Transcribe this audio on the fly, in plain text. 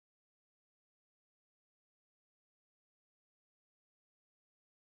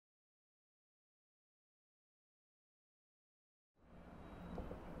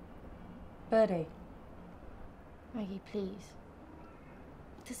Birdie. Maggie, please.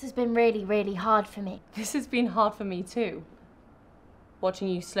 This has been really, really hard for me. This has been hard for me too. Watching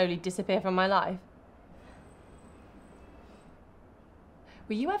you slowly disappear from my life.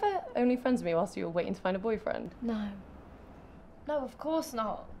 Were you ever only friends with me whilst you were waiting to find a boyfriend? No. No, of course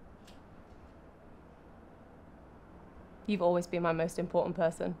not. You've always been my most important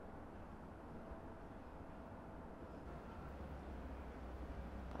person.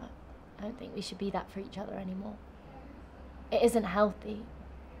 But I don't think we should be that for each other anymore. It isn't healthy.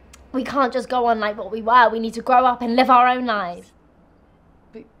 We can't just go on like what we were. We need to grow up and live our own lives.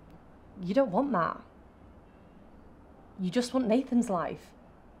 But you don't want that. You just want Nathan's life.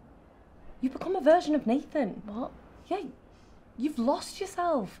 You become a version of Nathan. What? Yeah, you've lost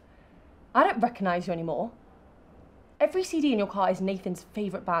yourself. I don't recognise you anymore. Every CD in your car is Nathan's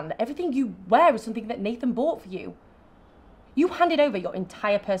favourite band. Everything you wear is something that Nathan bought for you. You handed over your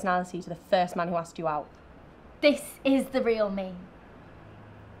entire personality to the first man who asked you out. This is the real me.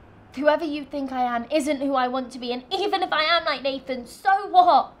 Whoever you think I am isn't who I want to be, and even if I am like Nathan, so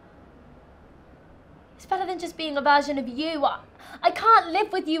what? It's better than just being a version of you. I can't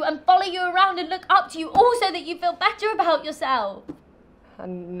live with you and follow you around and look up to you all so that you feel better about yourself. I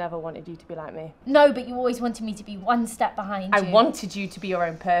never wanted you to be like me. No, but you always wanted me to be one step behind you. I wanted you to be your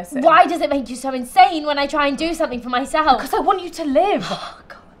own person. Why does it make you so insane when I try and do something for myself? Because I want you to live. Oh,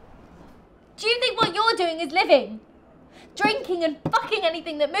 God. Do you think what you're doing is living? Drinking and fucking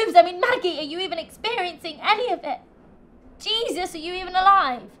anything that moves? I mean, Maggie, are you even experiencing any of it? Jesus, are you even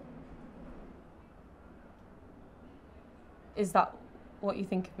alive? Is that what you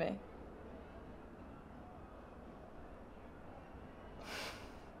think of me?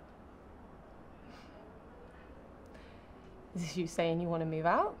 Is this you saying you want to move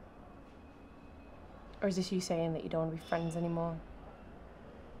out? Or is this you saying that you don't want to be friends anymore?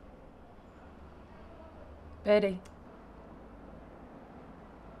 Birdie.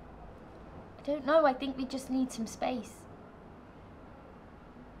 I don't know, I think we just need some space.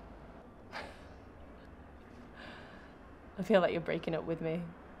 I feel like you're breaking up with me.